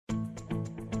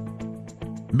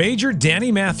Major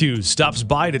Danny Matthews stops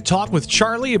by to talk with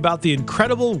Charlie about the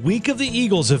incredible Week of the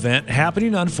Eagles event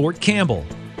happening on Fort Campbell.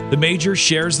 The Major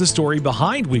shares the story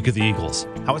behind Week of the Eagles,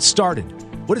 how it started,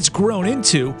 what it's grown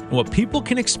into, and what people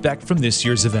can expect from this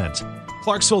year's event.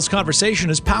 Clarksville's conversation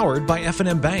is powered by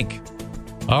F&M Bank.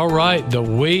 All right, the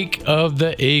Week of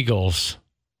the Eagles.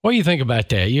 What do you think about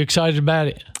that? You excited about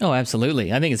it? Oh,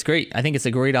 absolutely. I think it's great. I think it's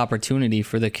a great opportunity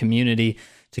for the community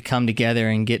to come together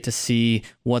and get to see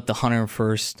what the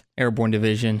 101st Airborne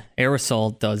Division Air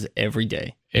Assault does every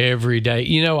day. Every day.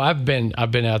 You know, I've been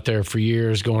out there for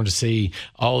years going to see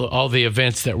all the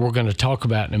events that we're going to talk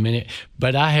about in a minute,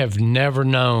 but I have never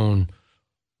known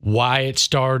why it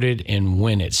started and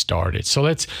when it started. So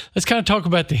let's kind of talk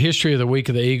about the history of the Week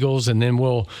of the Eagles, and then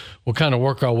we'll kind of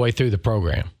work our way through the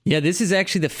program. Yeah, this is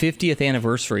actually the 50th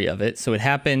anniversary of it. So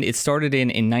it started in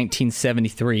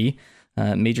 1973.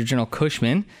 Major General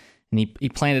Cushman, and he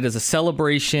planned it as a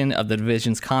celebration of the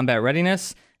division's combat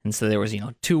readiness. And so there was,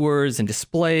 tours and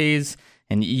displays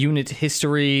and unit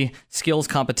history, skills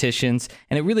competitions,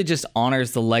 and it really just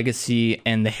honors the legacy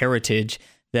and the heritage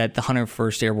that the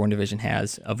 101st Airborne Division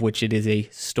has, of which it is a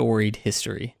storied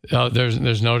history. Oh,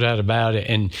 there's no doubt about it.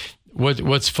 And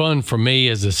what's fun for me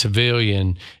as a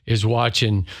civilian is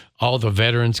watching all the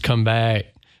veterans come back,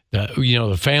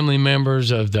 the family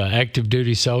members of the active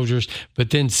duty soldiers, but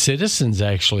then citizens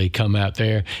actually come out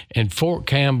there. And Fort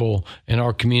Campbell and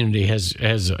our community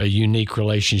has a unique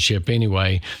relationship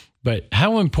anyway. But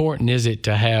how important is it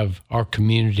to have our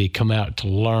community come out to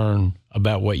learn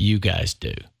about what you guys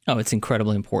do? Oh, it's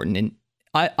incredibly important. And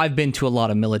I've been to a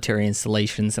lot of military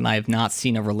installations, and I have not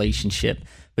seen a relationship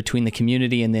between the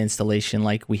community and the installation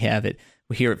like we have it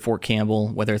here at Fort Campbell,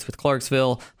 whether it's with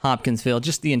Clarksville, Hopkinsville,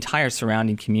 just the entire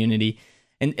surrounding community.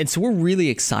 And so we're really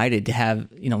excited to have,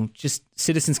 just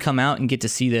citizens come out and get to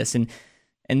see this. And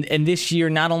this year,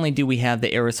 not only do we have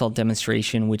the air assault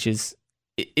demonstration, which is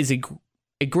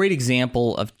a great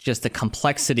example of just the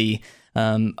complexity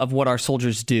of what our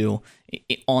soldiers do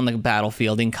on the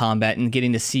battlefield in combat, and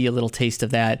getting to see a little taste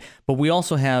of that. But we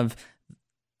also have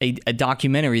a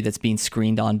documentary that's being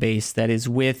screened on base that is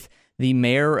with the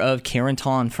mayor of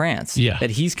Carentan, France. Yeah.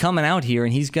 That he's coming out here,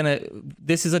 and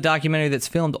this is a documentary that's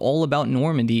filmed all about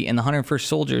Normandy and the 101st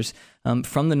soldiers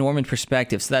from the Norman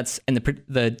perspective. So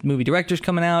the movie director's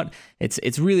coming out.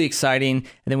 It's really exciting. And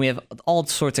then we have all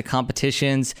sorts of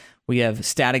competitions. We have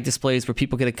static displays where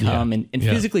people get to come and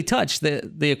physically touch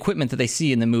the equipment that they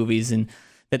see in the movies and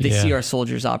that they see our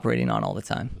soldiers operating on all the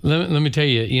time. Let me tell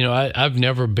you, I've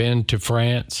never been to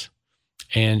France,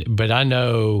 but I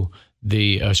know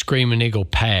the Screaming Eagle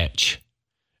patch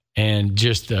and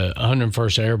just the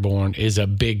 101st Airborne is a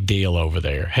big deal over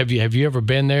there. Have you ever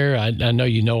been there? I know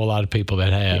you know a lot of people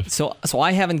that have. So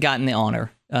I haven't gotten the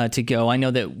honor to go. I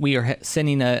know that we are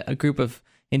sending a group of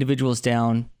individuals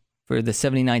down for the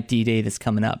 79th D-Day that's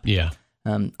coming up. Yeah.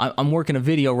 I'm working a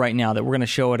video right now that we're going to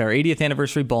show at our 80th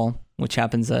anniversary ball, which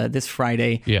happens this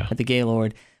Friday at the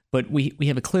Gaylord. But we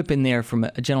have a clip in there from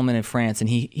a gentleman in France, and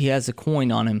he has a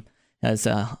coin on him, as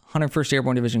a 101st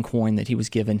Airborne Division coin that he was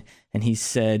given, and he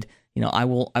said, I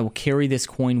will carry this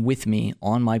coin with me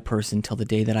on my person till the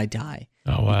day that I die.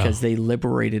 Oh, wow. Because they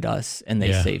liberated us and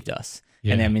they saved us.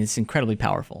 Yeah. And it's incredibly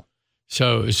powerful.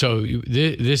 So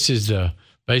this is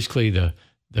basically the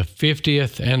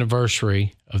 50th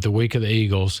anniversary of the Week of the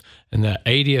Eagles, and the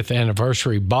 80th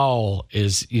anniversary ball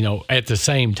is, at the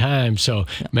same time. So,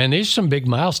 man, these are some big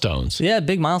milestones. Yeah,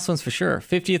 big milestones for sure.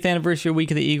 50th anniversary Week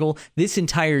of the Eagle. This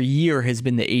entire year has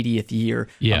been the 80th year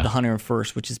of the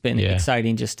 101st, which has been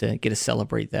exciting just to get to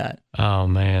celebrate that. Oh,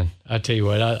 man. I tell you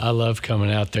what, I love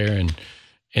coming out there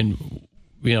and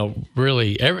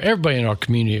really everybody in our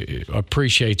community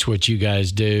appreciates what you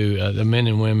guys do. The men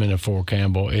and women of Fort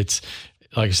Campbell, it's,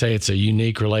 like I say, it's a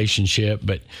unique relationship,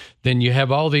 but then you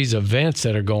have all these events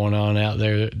that are going on out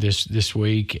there this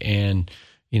week. And,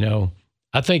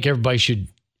 I think everybody should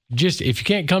just, if you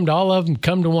can't come to all of them,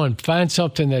 come to one, find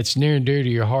something that's near and dear to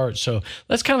your heart. So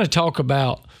let's kind of talk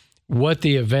about what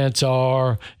the events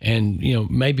are and,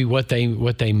 maybe what they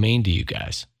mean to you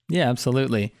guys. Yeah,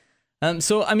 absolutely. There's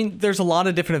a lot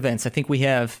of different events. I think we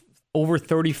have over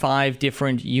 35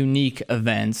 different unique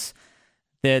events.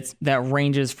 That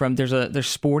ranges from there's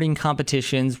sporting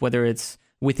competitions, whether it's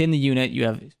within the unit, you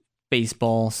have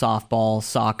baseball, softball,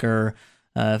 soccer,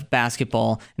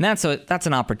 basketball, and that's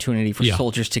an opportunity for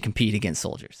soldiers to compete against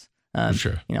soldiers. For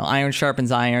sure. Iron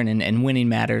sharpens iron, and winning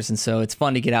matters, and so it's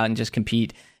fun to get out and just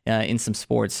compete in some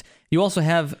sports. You also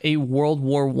have a World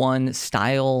War I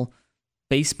style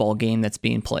baseball game that's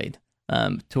being played,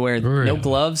 to where no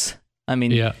gloves.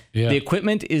 The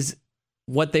equipment is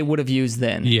what they would have used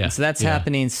then. Yeah. And so that's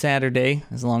happening Saturday,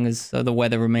 as long as the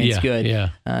weather remains good. Yeah.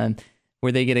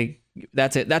 Where they get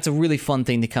that's a really fun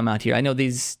thing to come out here. I know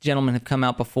these gentlemen have come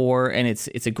out before, and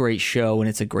it's a great show and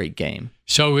it's a great game.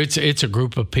 So it's a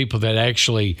group of people that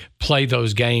actually play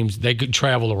those games. They could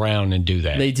travel around and do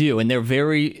that. They do, and they're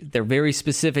very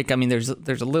specific. I mean, there's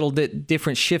a little bit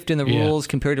different shift in the rules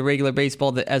compared to regular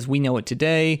baseball as we know it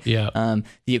today. Yeah.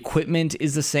 The equipment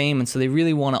is the same, and so they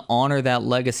really want to honor that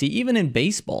legacy, even in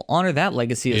baseball, honor that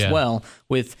legacy as well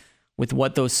with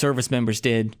what those service members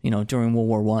did, during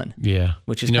World War I. Yeah.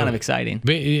 Which is kind of exciting.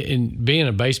 Being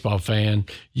a baseball fan,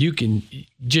 I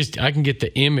can get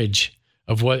the image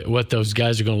of what those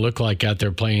guys are going to look like out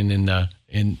there playing in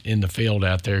the field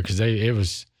out there, because it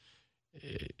was,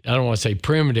 I don't want to say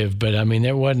primitive, but I mean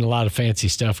there wasn't a lot of fancy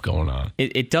stuff going on.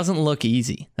 It doesn't look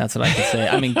easy. That's what I can say.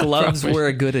 I mean, gloves were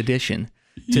a good addition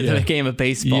to the game of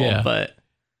baseball, but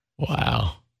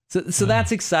wow. So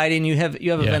that's exciting. You have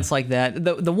events like that.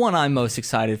 The one I'm most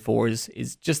excited for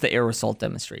is just the air assault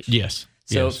demonstration. Yes.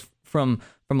 So from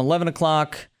 11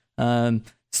 o'clock,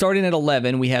 starting at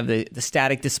 11, we have the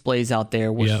static displays out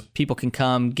there where people can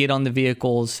come, get on the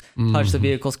vehicles, touch the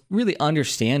vehicles, really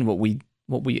understand what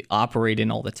we operate in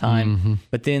all the time. Mm-hmm.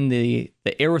 But then the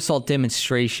air assault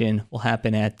demonstration will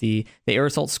happen at the air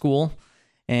assault school,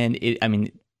 and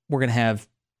we're gonna have.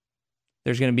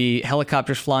 There's going to be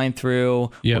helicopters flying through.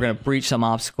 Yep. We're going to breach some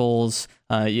obstacles.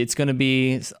 It's going to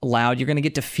be loud. You're going to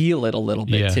get to feel it a little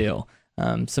bit too.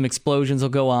 Some explosions will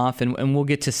go off, and we'll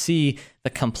get to see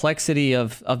the complexity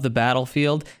of the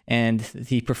battlefield and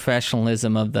the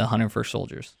professionalism of the 101st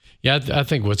Soldiers. Yeah, I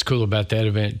think what's cool about that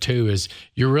event too is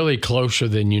you're really closer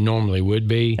than you normally would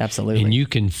be. Absolutely. And you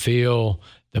can feel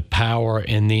the power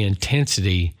and the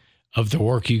intensity of the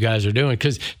work you guys are doing.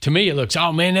 Because to me, it looks,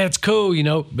 oh man, that's cool,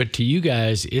 But to you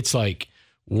guys, it's like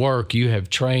work you have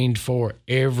trained for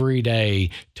every day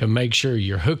to make sure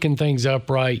you're hooking things up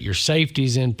right, your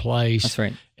safety's in place. That's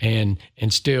right. And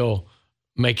still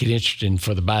make it interesting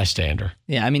for the bystander.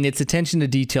 Yeah, I mean, it's attention to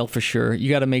detail for sure. You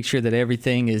got to make sure that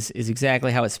everything is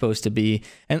exactly how it's supposed to be.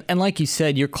 And like you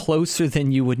said, you're closer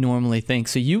than you would normally think.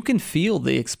 So you can feel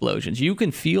the explosions. You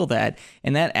can feel that,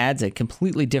 and that adds a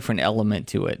completely different element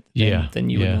to it than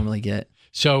you would normally get.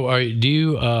 So do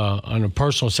you, on a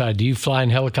personal side, do you fly in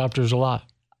helicopters a lot?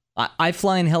 I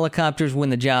fly in helicopters when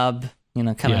the job,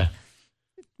 kind of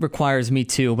requires me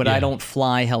to, but I don't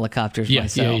fly helicopters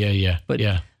myself. But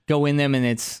go in them,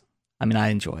 and I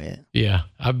enjoy it. Yeah,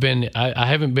 I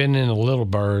haven't been in a Little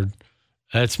Bird.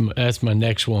 That's my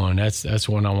next one. That's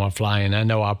one I want to fly in. I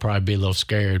know I'll probably be a little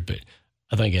scared, but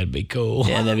I think that'd be cool.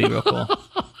 Yeah, that'd be real cool.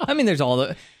 I mean, there's all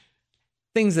the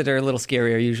things that are a little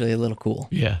scary are usually a little cool.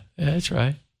 Yeah, that's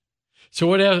right. So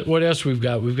what else we've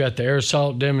got? We've got the air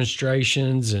assault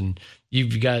demonstrations, and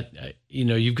you've got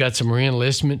some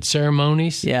re-enlistment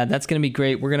ceremonies. Yeah, that's going to be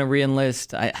great. We're going to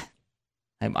re-enlist. I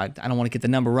don't want to get the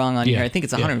number wrong on here. I think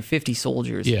it's 150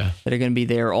 soldiers that are going to be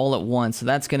there all at once. So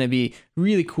that's going to be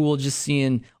really cool, just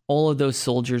seeing all of those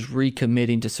soldiers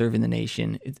recommitting to serving the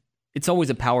nation. It's always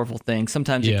a powerful thing.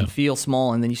 Sometimes it can feel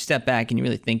small, and then you step back and you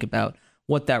really think about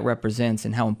what that represents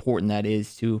and how important that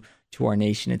is to our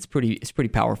nation. It's pretty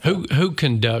powerful. Who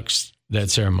conducts that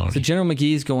ceremony? So General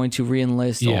McGee is going to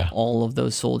re-enlist all of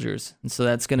those soldiers, and so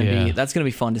that's going to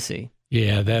be fun to see.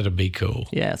 Yeah, that'll be cool.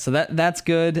 Yeah, so that's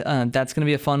good. That's going to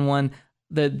be a fun one.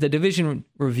 The division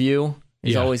review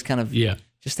is always kind of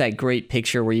just that great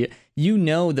picture where you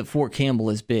know that Fort Campbell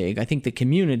is big. I think the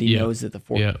community knows that the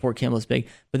Fort Campbell is big,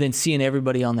 but then seeing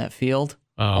everybody on that field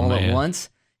at once,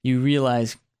 you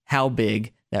realize how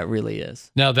big that really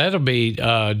is. Now, that'll be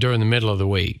during the middle of the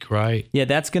week, right? Yeah,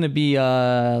 that's going to be,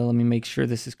 let me make sure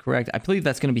this is correct. I believe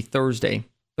that's going to be Thursday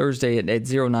at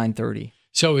 09:30.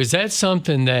 So is that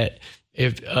something that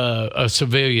if a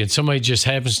civilian, somebody just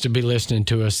happens to be listening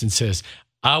to us and says,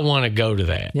 I want to go to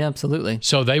that. Yeah, absolutely.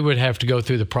 So they would have to go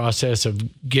through the process of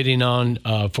getting on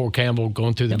Fort Campbell,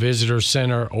 going through the visitor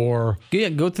center, or... Yeah,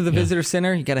 go through the visitor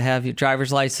center. You got to have your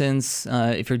driver's license.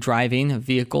 If you're driving, a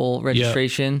vehicle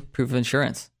registration, proof of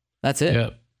insurance. That's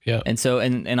it. Yeah. And so,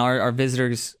 and our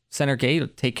visitors center gate will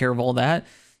take care of all that.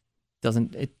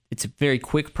 It's a very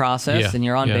quick process, and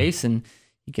you're on base, and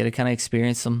you get to kind of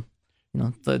experience some,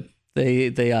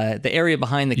 the area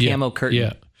behind the camo curtain.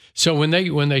 Yeah. So when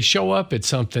they show up at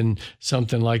something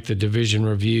like the division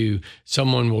review,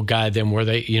 someone will guide them where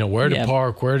they, where to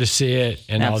park, where to sit,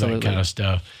 and all that kind of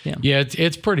stuff. Yeah,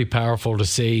 it's pretty powerful to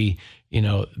see,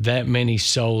 that many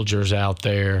soldiers out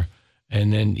there,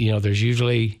 and then there's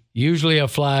usually a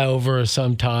flyover of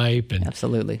some type, and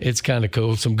absolutely, it's kind of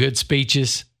cool. Some good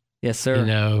speeches. Yes,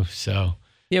 sir. So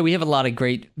Yeah, we have a lot of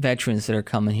great veterans that are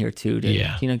coming here too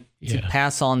to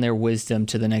pass on their wisdom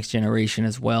to the next generation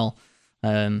as well.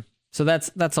 So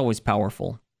that's always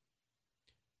powerful.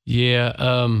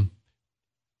 Yeah,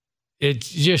 it's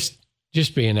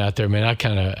just being out there, man. I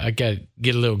got to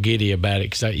get a little giddy about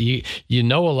it because you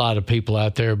know a lot of people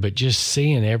out there, but just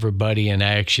seeing everybody in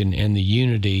action and the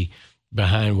unity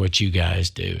behind what you guys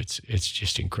do, it's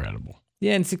just incredible.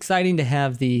 Yeah, and it's exciting to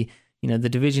have the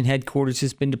division headquarters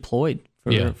has been deployed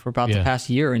for about the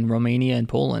past year in Romania and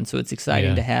Poland. So it's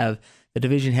exciting to have the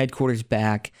division headquarters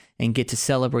back and get to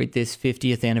celebrate this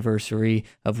 50th anniversary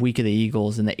of Week of the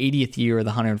Eagles and the 80th year of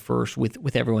the 101st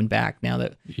with everyone back now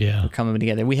that we're coming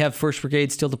together. We have 1st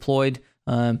Brigade still deployed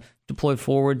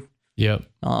forward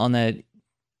on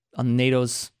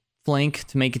NATO's flank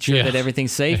to make sure that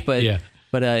everything's safe, but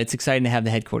it's exciting to have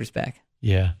the headquarters back.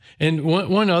 Yeah. And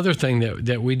one other thing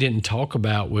that we didn't talk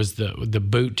about was the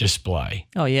boot display.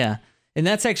 Oh, yeah. And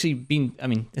that's actually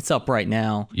it's up right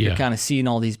now. Yeah. You're kind of seeing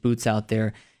all these boots out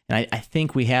there. And I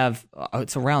think we have,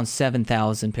 it's around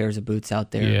 7,000 pairs of boots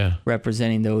out there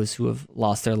representing those who have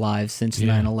lost their lives since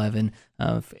 9/11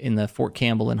 in the Fort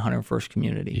Campbell and 101st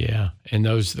community. Yeah. And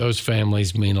those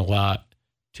families mean a lot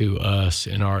to us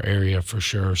in our area for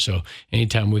sure. So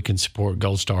anytime we can support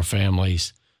Gold Star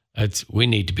families, we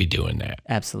need to be doing that.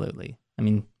 Absolutely. I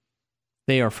mean,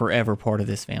 they are forever part of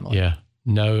this family. Yeah.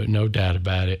 No doubt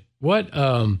about it. What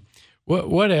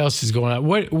else is going on?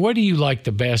 What do you like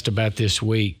the best about this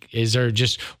week? Is there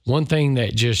just one thing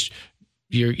that just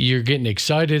you're getting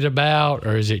excited about,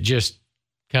 or is it just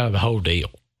kind of the whole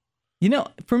deal?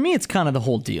 For me, it's kind of the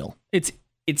whole deal.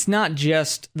 It's not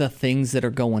just the things that are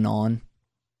going on,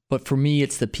 but for me,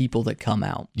 it's the people that come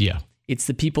out. Yeah. It's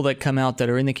the people that come out that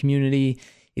are in the community.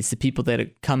 It's the people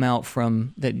that come out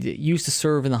that used to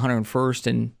serve in the 101st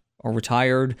and are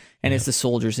retired, and it's the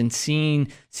soldiers, and seeing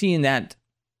that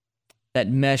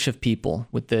mesh of people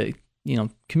with the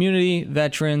community,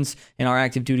 veterans, and our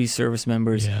active duty service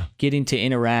members getting to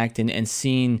interact and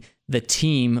seeing the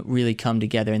team really come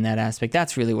together in that aspect.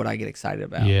 That's really what I get excited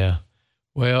about. Yeah.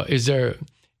 Well, is there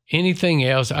anything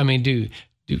else? I mean, do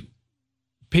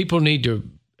people need to?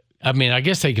 I mean, I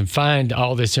guess they can find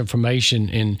all this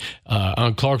information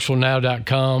on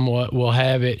ClarksvilleNow.com. We'll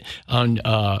have it on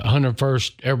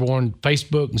 101st Airborne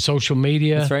Facebook and social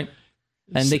media. That's right.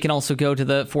 And they can also go to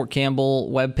the Fort Campbell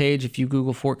webpage. If you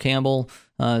Google Fort Campbell,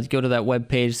 go to that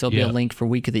webpage. There'll be a link for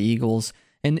Week of the Eagles.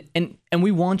 And we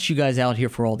want you guys out here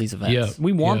for all these events. Yeah.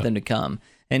 We want them to come.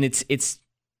 And it's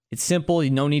simple.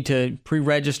 You no need to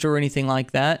pre-register or anything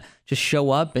like that. Just show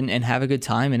up and have a good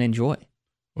time and enjoy.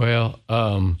 Well,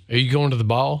 are you going to the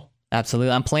ball?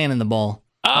 Absolutely. I'm planning the ball.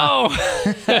 Oh,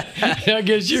 I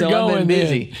guess you're going. I've been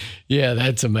busy. In. Yeah,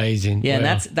 that's amazing. Yeah, and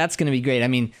that's going to be great. I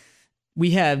mean,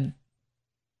 we have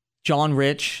John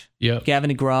Rich, Gavin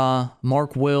DeGraw,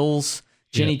 Mark Wills,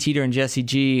 Jenny Teeter, and Jesse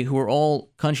G, who are all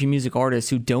country music artists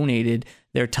who donated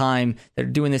their time. They're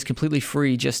doing this completely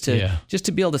free just to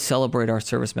be able to celebrate our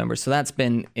service members. So that's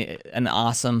been an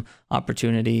awesome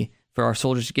opportunity for our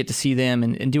soldiers to get to see them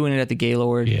and doing it at the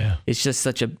Gaylord. Yeah. It's just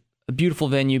such a beautiful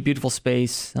venue, beautiful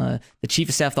space. The Chief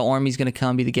of Staff of the Army is going to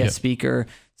come be the guest speaker.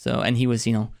 So, and he was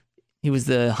the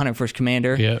 101st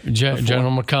commander. Yeah,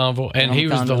 General McConville. And he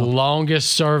was the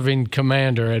longest serving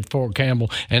commander at Fort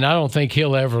Campbell. And I don't think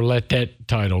he'll ever let that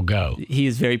title go. He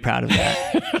is very proud of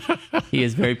that. He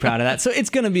is very proud of that. So it's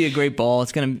going to be a great ball.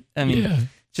 It's going to, it's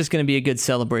just going to be a good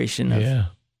celebration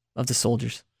of the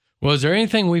soldiers. Well, is there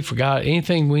anything we forgot?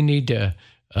 Anything we need to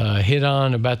hit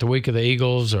on about the Week of the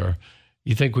Eagles, or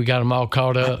you think we got them all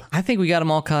caught up? I think we got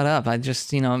them all caught up. I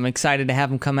just, I'm excited to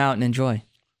have them come out and enjoy.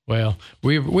 Well,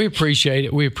 we appreciate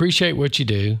it. We appreciate what you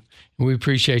do. We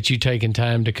appreciate you taking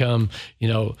time to come,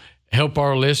 help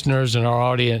our listeners and our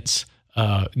audience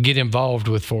get involved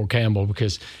with Fort Campbell,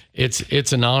 because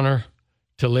it's an honor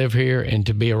to live here and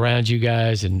to be around you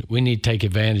guys, and we need to take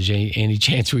advantage of any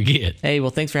chance we get. Hey, well,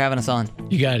 thanks for having us on.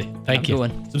 You got it. Thank you.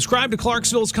 Subscribe to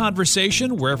Clarksville's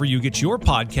Conversation wherever you get your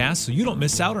podcasts so you don't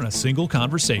miss out on a single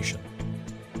conversation.